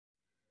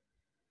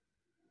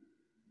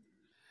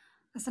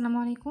আসসালামু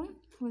আলাইকুম,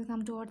 welcome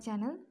to our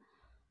channel.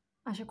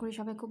 আশা করি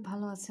সবাই খুব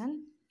ভালো আছেন।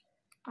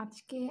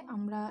 আজকে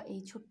আমরা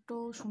এই ছোট্ট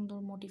সুন্দর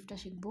মোটিভটা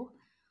শিখব।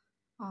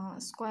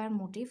 Square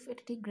motive.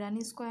 এটা ঠিক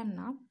গ্র্যানি স্কোয়ার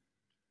না,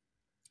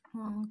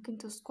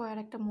 কিন্তু স্কোয়ার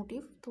একটা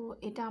মোটিভ। তো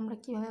এটা আমরা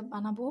কিভাবে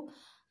বানাবো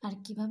আর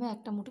কিভাবে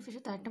একটা মোটিভের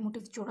সাথে আরেকটা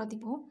মোটিভ জোড়া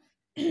দিব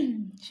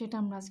সেটা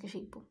আমরা আজকে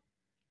শিখব।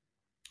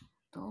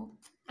 তো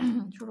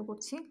শুরু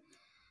করছি।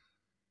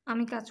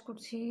 আমি কাজ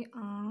করছি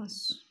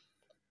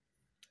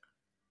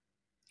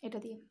এটা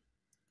দিয়ে,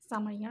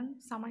 সামার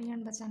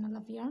ইয়ার্ন বা চ্যানেল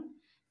অফ ইয়ার্ন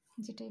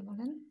যেটাই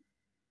বলেন।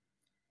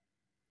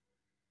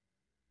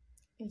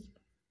 এই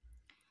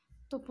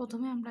তো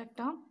প্রথমে আমরা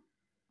একটা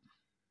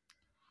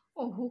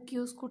হুক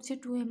ইউজ করছি,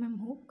 2mm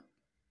হুক।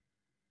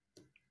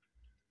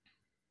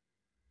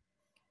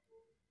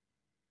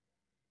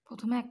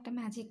 প্রথমে একটা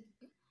ম্যাজিক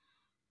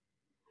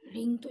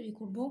রিং তৈরি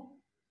করব।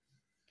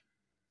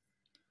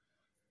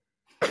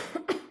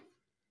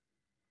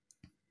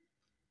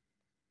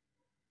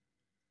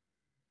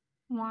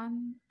 ওয়ান,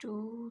 টু,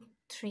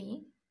 থ্রি,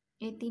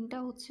 এই তিনটা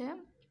হচ্ছে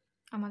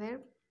আমাদের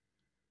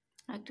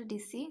একটা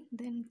ডিসি,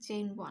 দেন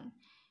চেইন ওয়ান।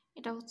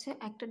 এটা হচ্ছে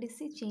একটা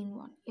ডিসি, চেইন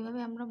ওয়ান। এভাবে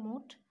আমরা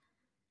মোট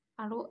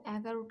আরও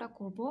 11টা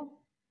করব।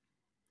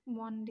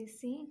 One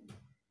DC,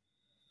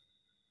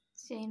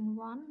 chain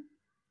one,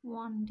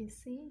 one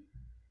DC,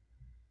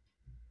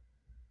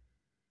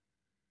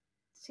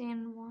 chain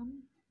one,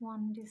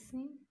 one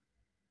DC,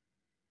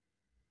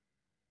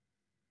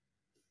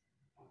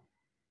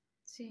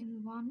 chain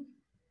one,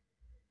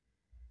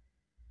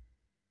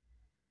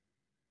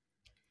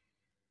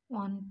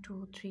 1 2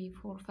 3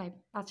 4 5,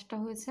 5টা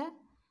হয়েছে।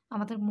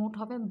 আমাদের মোট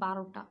হবে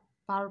 12টা।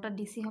 12টা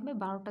ডিসি হবে,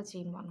 12টা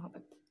চেইন ওয়ান হবে।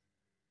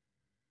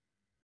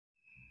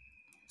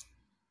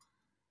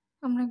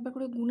 আমরা একবার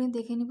করে গুনে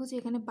দেখে নিব যে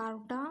এখানে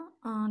 12টা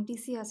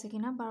ডিসি আছে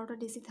কিনা। 12টা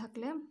ডিসি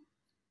থাকলে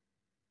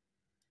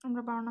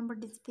আমরা 12 নম্বর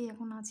ডিসিতেই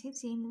এখন আছি।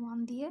 চেইন ওয়ান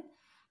দিয়ে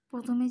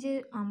প্রথমে যে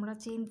আমরা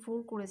চেইন 4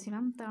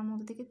 করেছিলাম তার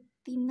মধ্যে থেকে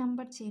 3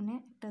 নাম্বার চেইনে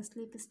একটা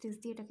স্লিপ স্টিচ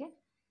দিয়ে এটাকে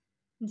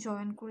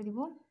জয়েন করে দিব।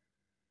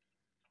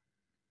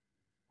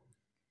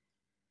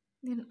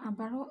 দেন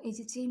আবারও এই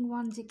যে চেইন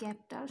ওয়ান যে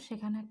গ্যাপটা,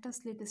 সেখানে একটা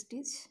স্লিপ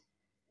স্টিচ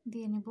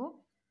দিয়ে নেব।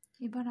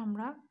 এবার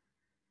আমরা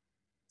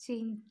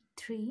চেইন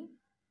থ্রি,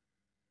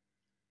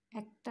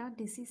 একটা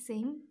ডিসি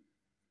সেম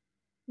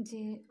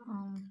যে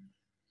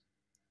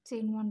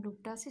চেইন ওয়ান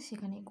লুপটা আছে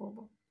সেখানেই করব।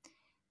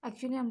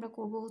 অ্যাকচুয়ালি আমরা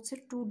করব হচ্ছে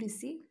 2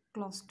 ডিসি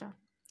ক্লস্টার,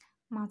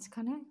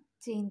 মাঝখানে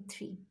চেইন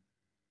থ্রি।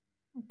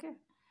 ওকে,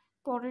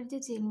 পরের যে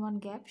চেইন ওয়ান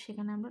গ্যাপ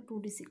সেখানে আমরা 2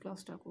 ডিসি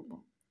ক্লস্টার করব।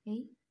 এই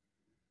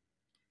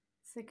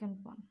সেকেন্ড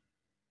ওয়ান,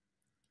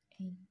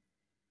 এই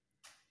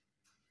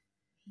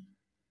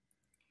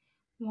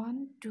 1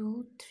 2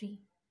 3।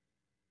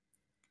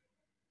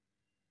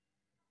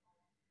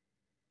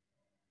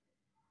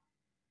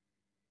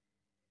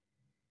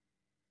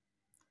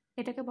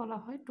 এটাকে বলা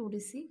হয় 2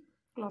 ডিসি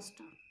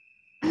ক্লস্টার।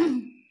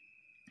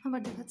 আবার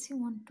দেখাচ্ছি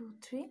 1 2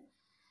 3।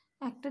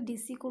 একটা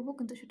ডিসি করব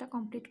কিন্তু সেটা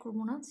কমপ্লিট করব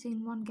না, চেইন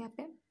ওয়ান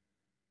গ্যাপে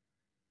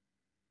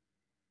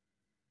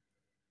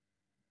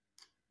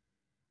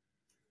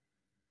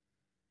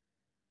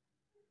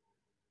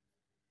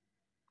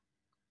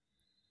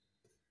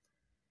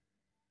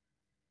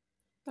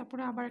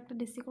তারপরে আবার একটা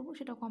ডিসি করব,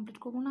 সেটা কমপ্লিট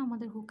করব না।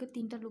 আমাদের হুকে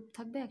 3টা লুপ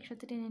থাকবে,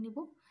 একসাথে টেনে নিব।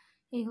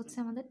 এই হচ্ছে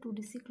আমাদের 2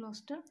 ডিসি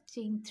ক্লস্টার,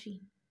 চেইন থ্রি।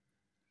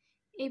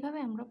 এইভাবে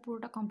আমরা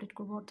পুরোটা কমপ্লিট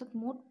করব, অর্থাৎ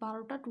মোট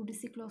 12টা 2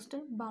 ডিসি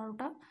ক্লস্টার,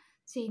 12টা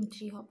চেইন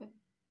থ্রি হবে।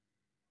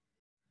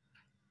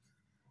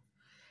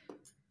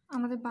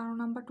 আমাদের 12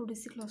 নাম্বার 2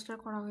 ডিসি ক্লস্টার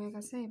করা হয়ে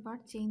গেছে। এবার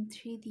চেইন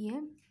থ্রি দিয়ে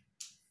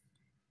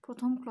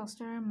প্রথম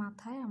ক্লস্টারের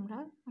মাথায় আমরা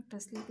একটা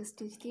স্লিপ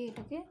স্টিচ দিয়ে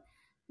এটাকে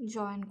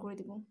জয়েন করে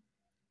দিব।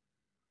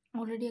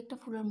 অলরেডি একটা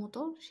ফুলের মতো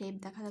শেপ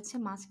দেখা যাচ্ছে।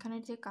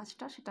 মাঝখানের যে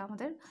কাজটা সেটা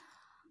আমাদের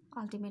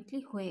আলটিমেটলি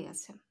হয়ে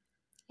গেছে।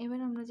 এবার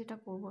আমরা যেটা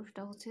করব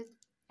সেটা হচ্ছে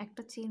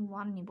একটা চেইন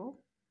ওয়ান নিব,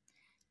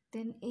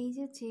 দেন এই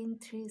যে চেইন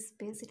থ্রি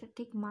স্পেস, এটা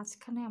ঠিক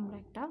মাঝখানে আমরা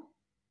একটা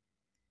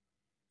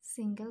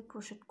সিঙ্গেল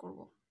ক্রোশেট করব।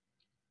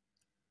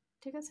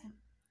 ঠিক আছে,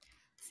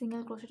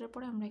 সিঙ্গেল ক্রোশেটের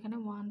পরে আমরা এখানে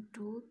 1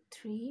 2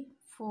 3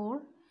 4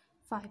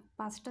 5,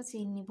 5টা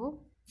চেইন নিব।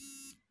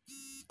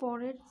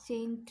 পরের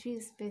চেইন থ্রি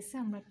স্পেসে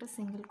আমরা একটা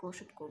সিঙ্গেল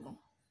ক্রোশেট করব।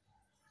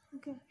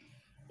 ওকে,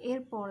 এর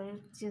পরের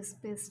যে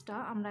স্পেসটা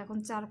আমরা এখন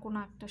চার কোনা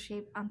একটা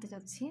শেপ আনতে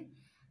যাচ্ছি।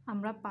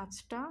 আমরা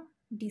 5টা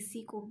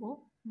ডিসি করব,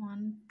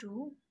 1 2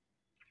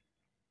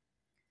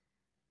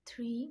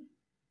 3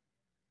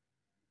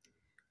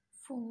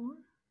 4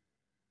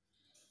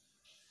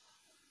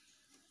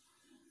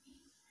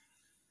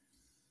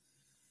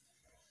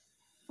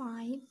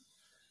 5,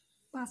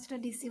 5টা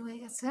ডিসি হয়ে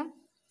গেছে।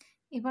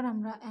 এবার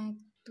আমরা 1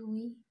 2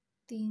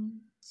 3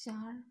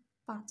 4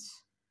 5,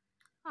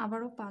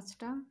 আবারও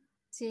 5টা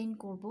চেইন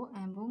করব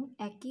এবং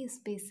একই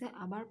স্পেসে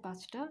আবার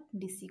 5টা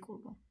ডিসি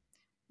করব।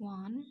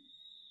 1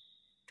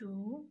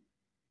 2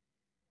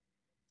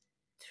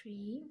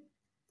 3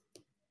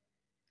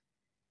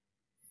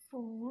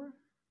 4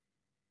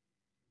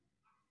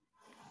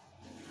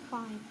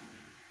 5।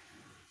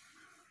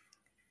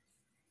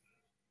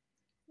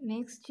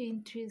 নেক্সট চেইন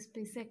থ্রি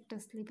স্পেসে একটা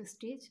স্লিপ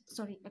স্টিচ,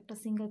 একটা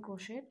single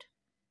crochet.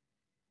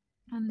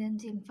 and then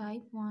chain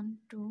 5 1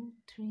 2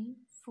 3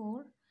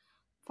 4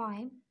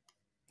 5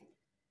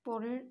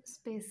 পরের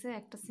স্পেসে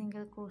একটা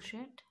সিঙ্গেল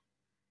ক্রোশেট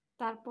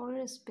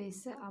তারপরের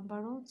স্পেসে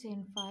আবারও চেন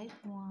 5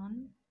 1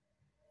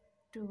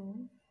 2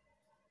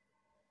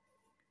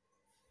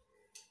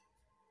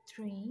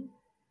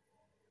 3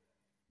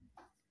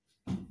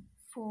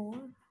 4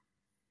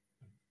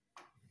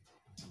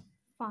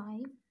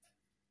 5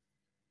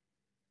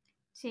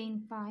 চেইন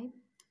 5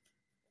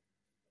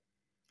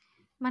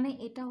 মানে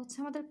এটা হচ্ছে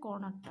আমাদের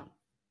কর্নারটা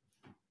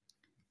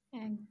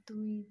 1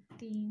 2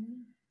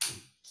 3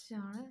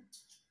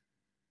 4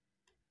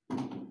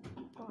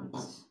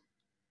 5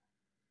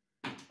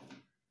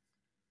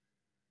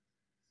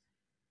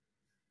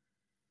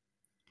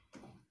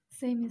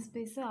 সেম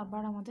স্পেসে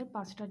আবার আমাদের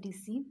 5টা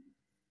ডিসি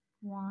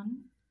 1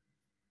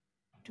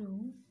 2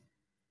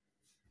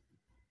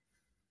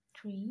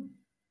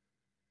 3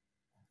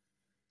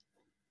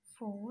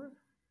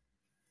 4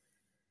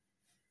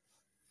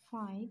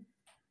 5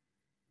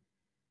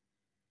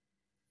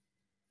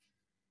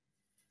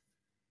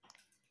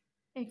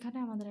 এখানে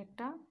আমাদের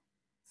একটা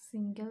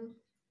সিঙ্গেল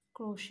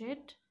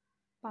ক্রোশেট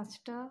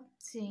 5টা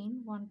চেইন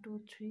 1 2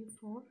 3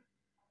 4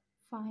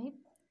 5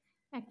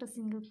 একটা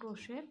সিঙ্গেল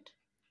ক্রোশেট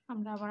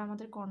আমরা আবার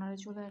আমাদের কর্নারে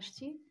চলে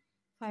আসছি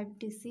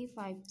 5 DC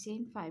 5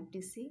 chain 5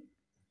 DC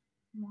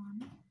 1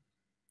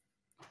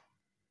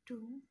 2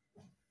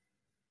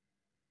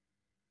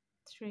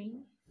 3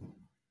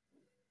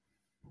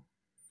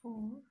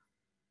 4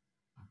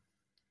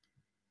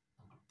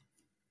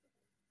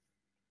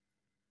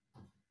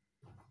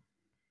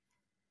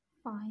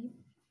 5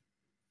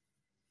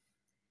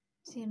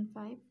 chain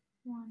 5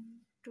 1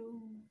 2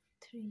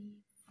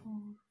 3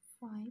 4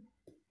 5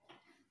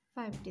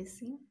 5 DC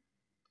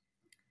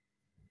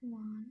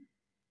 1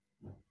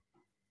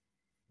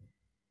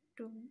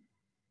 2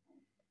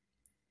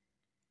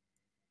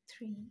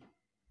 3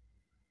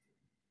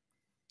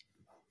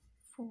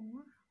 4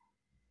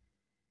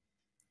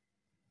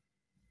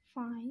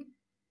 5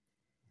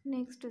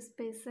 next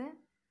space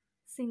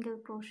single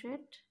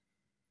crochet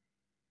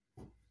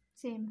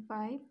chain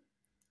 5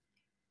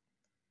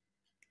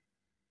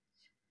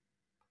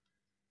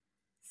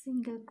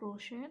 single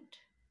crochet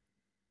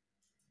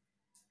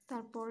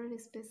তারপরের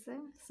স্পেসে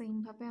সেম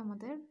ভাবে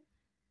আমাদের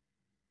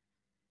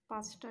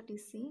 5টা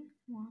ডিসি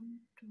 1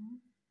 2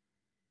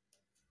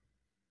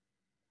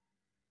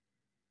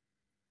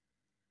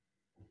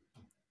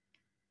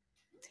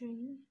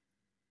 3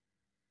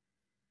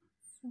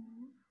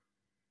 4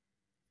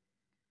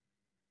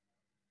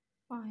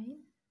 5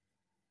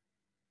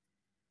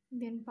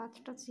 দেন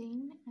 5টা চেইন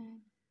 1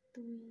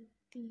 2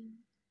 3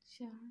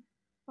 4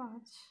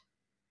 5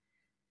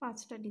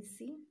 5টা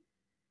ডিসি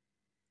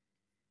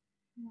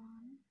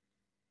 1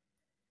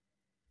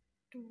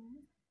 2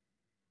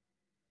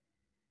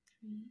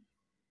 3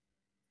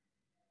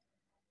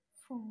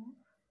 4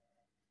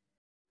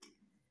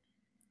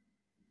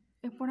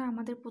 এরপরে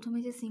আমাদের প্রথমে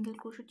যে সিঙ্গেল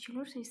ক্রোশেট ছিল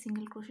সেই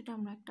সিঙ্গেল ক্রোশেটে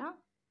আমরা একটা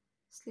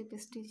স্লিপ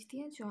স্টিচ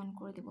দিয়ে জয়েন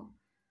করে দেব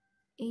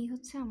এই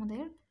হচ্ছে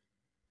আমাদের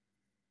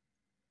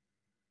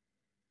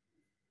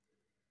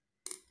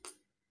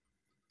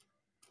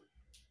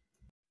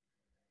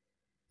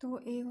তো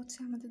এই হচ্ছে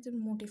আমাদের যে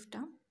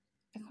মোটিভটা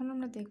এখন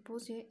আমরা দেখব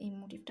যে এই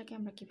মোটিভটাকে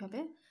আমরা কিভাবে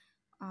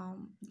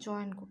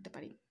জয়েন করতে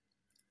পারি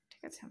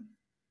ঠিক আছে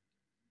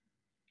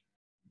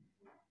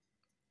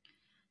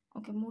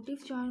ওকে মোটিভ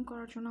জয়েন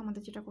করার জন্য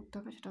আমাদের যেটা করতে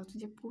হবে সেটা হচ্ছে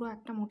যে পুরো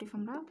একটা মোটিভ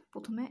আমরা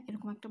প্রথমে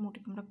এরকম একটা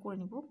মোটিভ আমরা করে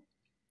নিব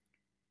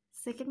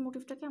সেকেন্ড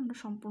মোটিভটাকে আমরা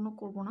সম্পূর্ণ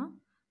করব না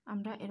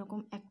আমরা এরকম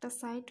একটা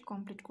সাইড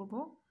কমপ্লিট করব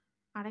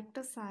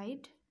আরেকটা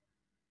সাইড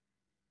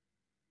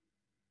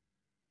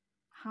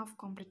হাফ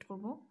কমপ্লিট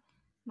করব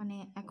মানে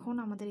এখন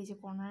আমাদের এই যে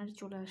কর্নারে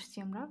চলে আসছি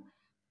আমরা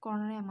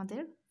কর্নারে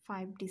আমাদের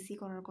 5 ডিসি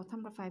করার কথা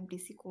আমরা 5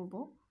 ডিসি করব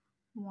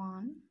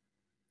 1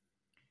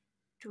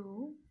 2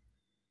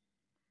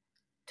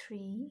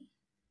 3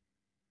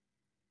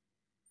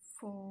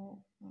 4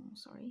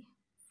 সরি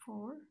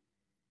 4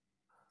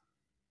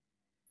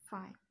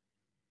 5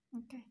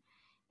 ওকে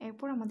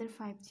এরপর আমাদের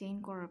 5 চেইন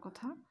করার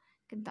কথা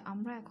কিন্তু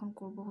আমরা এখন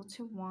করব হচ্ছে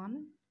 1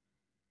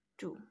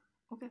 2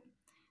 ওকে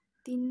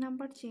 3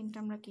 নাম্বার চেইনটা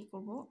আমরা কি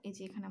করব এই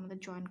যে এখানে আমাদের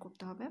জয়েন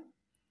করতে হবে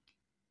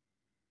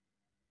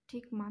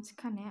ঠিক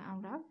মাঝখানে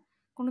আমরা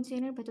কোনো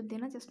চেইনের ভেতর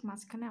দিয়ে না জাস্ট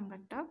মাঝখানে আমরা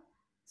একটা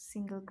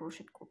সিঙ্গেল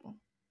ক্রোশেট করব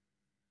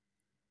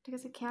ঠিক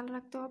আছে খেয়াল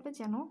রাখতে হবে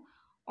যেন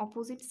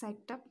অপোজিট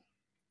সাইডটা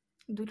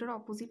দুইটার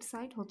অপোজিট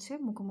সাইড হচ্ছে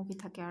মুখোমুখি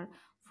থাকে আর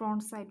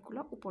ফ্রন্ট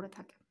সাইডগুলো উপরে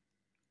থাকে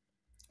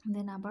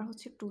দেন আবার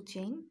হচ্ছে 2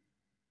 চেইন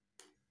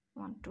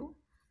 1 2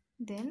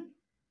 দেন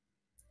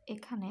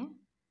এখানে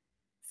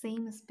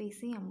সেম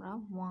স্পেসেই আমরা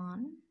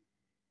 1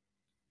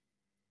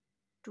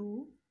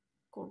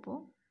 2 করব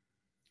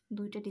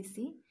দুইটা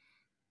ডিসি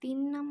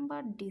 3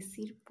 নাম্বার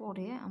ডিসির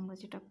পরে আমরা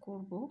যেটা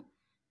করব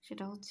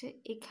সেটা হচ্ছে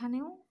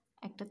এখানেও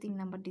একটা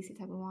 3 নাম্বার ডিসি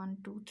থাকবে 1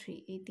 2 3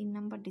 এই 3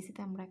 নাম্বার ডিসিতে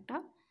আমরা একটা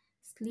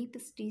স্লিপ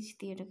স্টিচ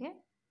দিয়ে এটাকে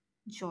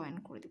জয়েন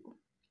করে দেব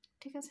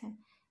ঠিক আছে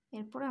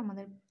এরপরে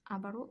আমাদের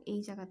আবারও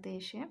এই জায়গাতে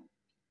এসে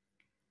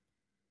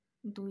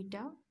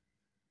দুইটা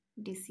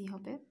ডিসি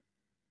হবে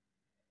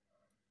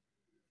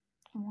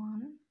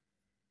 1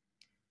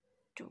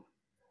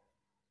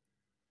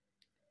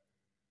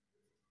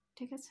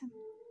 ঠিক আছে,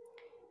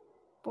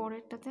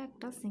 পরেরটাতে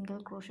একটা সিঙ্গেল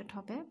ক্রোশেট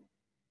হবে।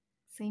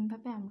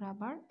 সেমভাবে আমরা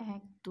আবার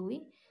 1 2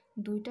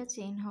 দুইটা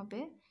চেইন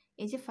হবে।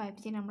 এই যে 5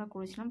 চেইন আমরা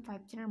করেছিলাম,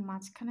 5 চেইনের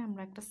মাঝখানে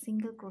আমরা একটা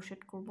সিঙ্গেল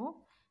ক্রোশেট করব,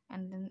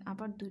 অ্যান্ড দেন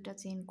আবার দুইটা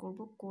চেইন করব,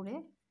 করে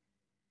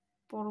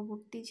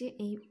পরবর্তী যে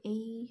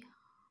এই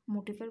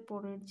মোটিভের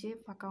পরের যে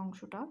ফাঁকা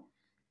অংশটা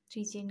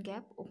 3 চেইন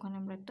গ্যাপ, ওখানে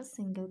আমরা একটা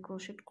সিঙ্গেল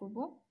ক্রোশেট করব।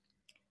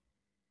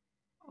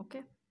 ওকে,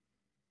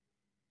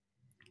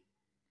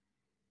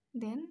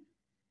 দেন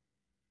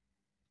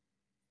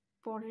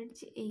পরের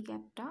যে এই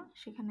গ্যাপটা,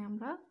 সেখানে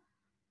আমরা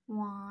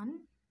 1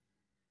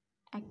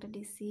 একটা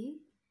ডিসি,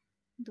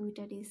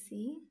 দুইটা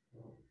ডিসি,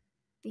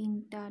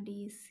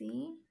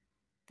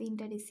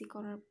 তিনটা ডিসি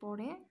করার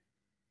পরে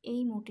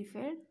এই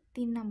মোটিভের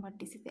 3 নাম্বার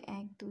ডিসিতে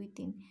 1 2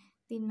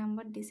 3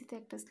 নাম্বার ডিসিতে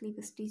একটা স্লিপ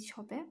স্টিচ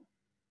হবে।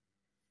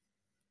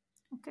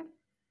 ওকে,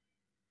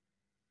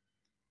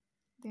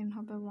 দেন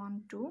হবে 1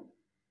 2,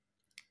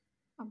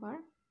 আবার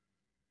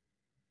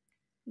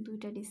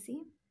দুইটা ডিসি।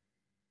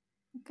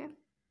 ওকে,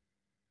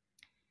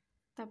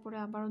 তারপরে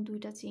আবারও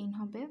দুইটা চেইন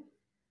হবে।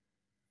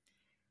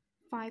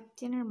 5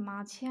 চেইনের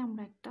মাঝে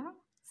আমরা একটা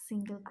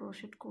সিঙ্গেল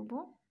ক্রোশেট করব,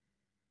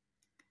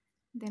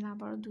 দেন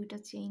আবারও দুইটা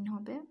চেইন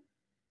হবে।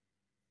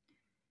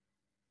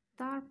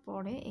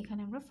 তারপরে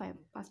এখানে আমরা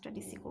 5টা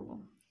ডিসি করব,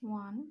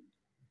 1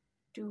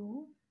 2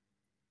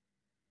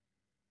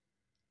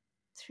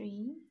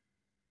 3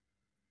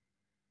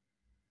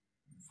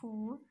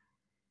 4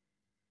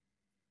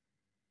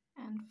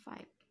 and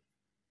 5।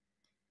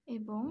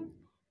 এবং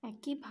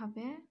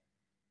একইভাবে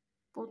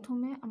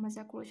প্রথমে আমরা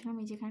যা করেছিলাম,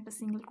 এই যেখানে একটা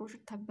সিঙ্গেল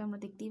ক্রোশেট থাকবে আমরা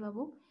দেখতেই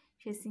পাবো,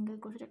 সেই সিঙ্গেল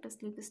ক্রোশেট একটা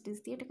স্লিপ স্টিচ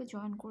দিয়ে এটাকে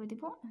জয়েন করে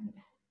দিব,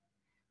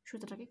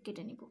 সুতোটাকে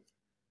কেটে নিব।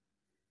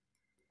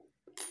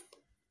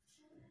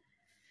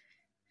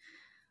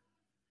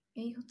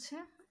 এই হচ্ছে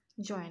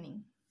জয়েনিং।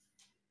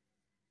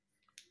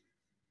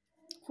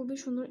 খুবই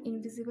সুন্দর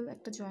ইনভিজিবল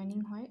একটা জয়েনিং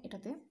হয়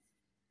এটাতে।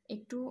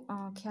 একটু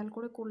খেয়াল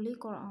করে করলেই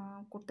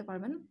করতে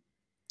পারবেন।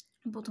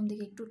 প্রথম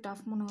দিকে একটু টাফ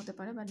মনে হতে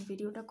পারে, বাট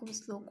ভিডিওটা খুব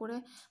স্লো করে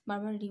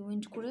বারবার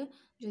রিউইন্ড করে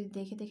যদি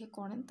দেখে দেখে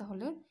করেন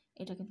তাহলে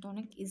এটা কিন্তু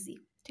অনেক ইজি।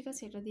 ঠিক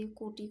আছে, এটা দিয়ে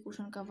কোটি,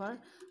 কুশন কাভার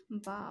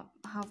বা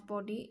হাফ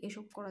বডি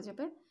এসব করা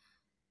যাবে।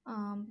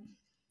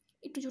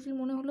 একটু জটিল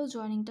মনে হলেও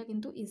জয়েনিংটা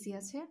কিন্তু ইজি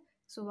আছে।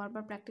 সো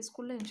বারবার প্র্যাকটিস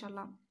করলে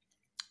ইনশাল্লাহ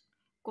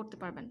করতে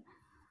পারবেন।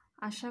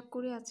 আশা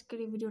করি আজকের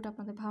এই ভিডিওটা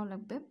আপনাদের ভালো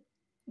লাগবে।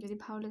 যদি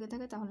ভালো লেগে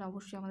থাকে তাহলে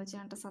অবশ্যই আমাদের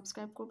চ্যানেলটা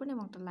সাবস্ক্রাইব করবেন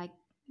এবং একটা লাইক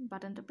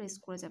বাটনটা প্রেস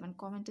করে যাবেন।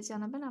 কমেন্টে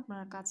জানাবেন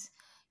আপনাদের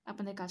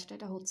কাজটা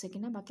এটা হচ্ছে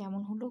কিনা, বা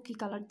কেমন হলো, কী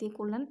কালার দিয়ে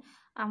করলেন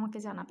আমাকে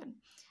জানাবেন।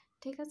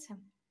 ঠিক আছে,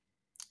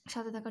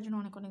 সাথে থাকার জন্য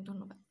অনেক অনেক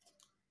ধন্যবাদ।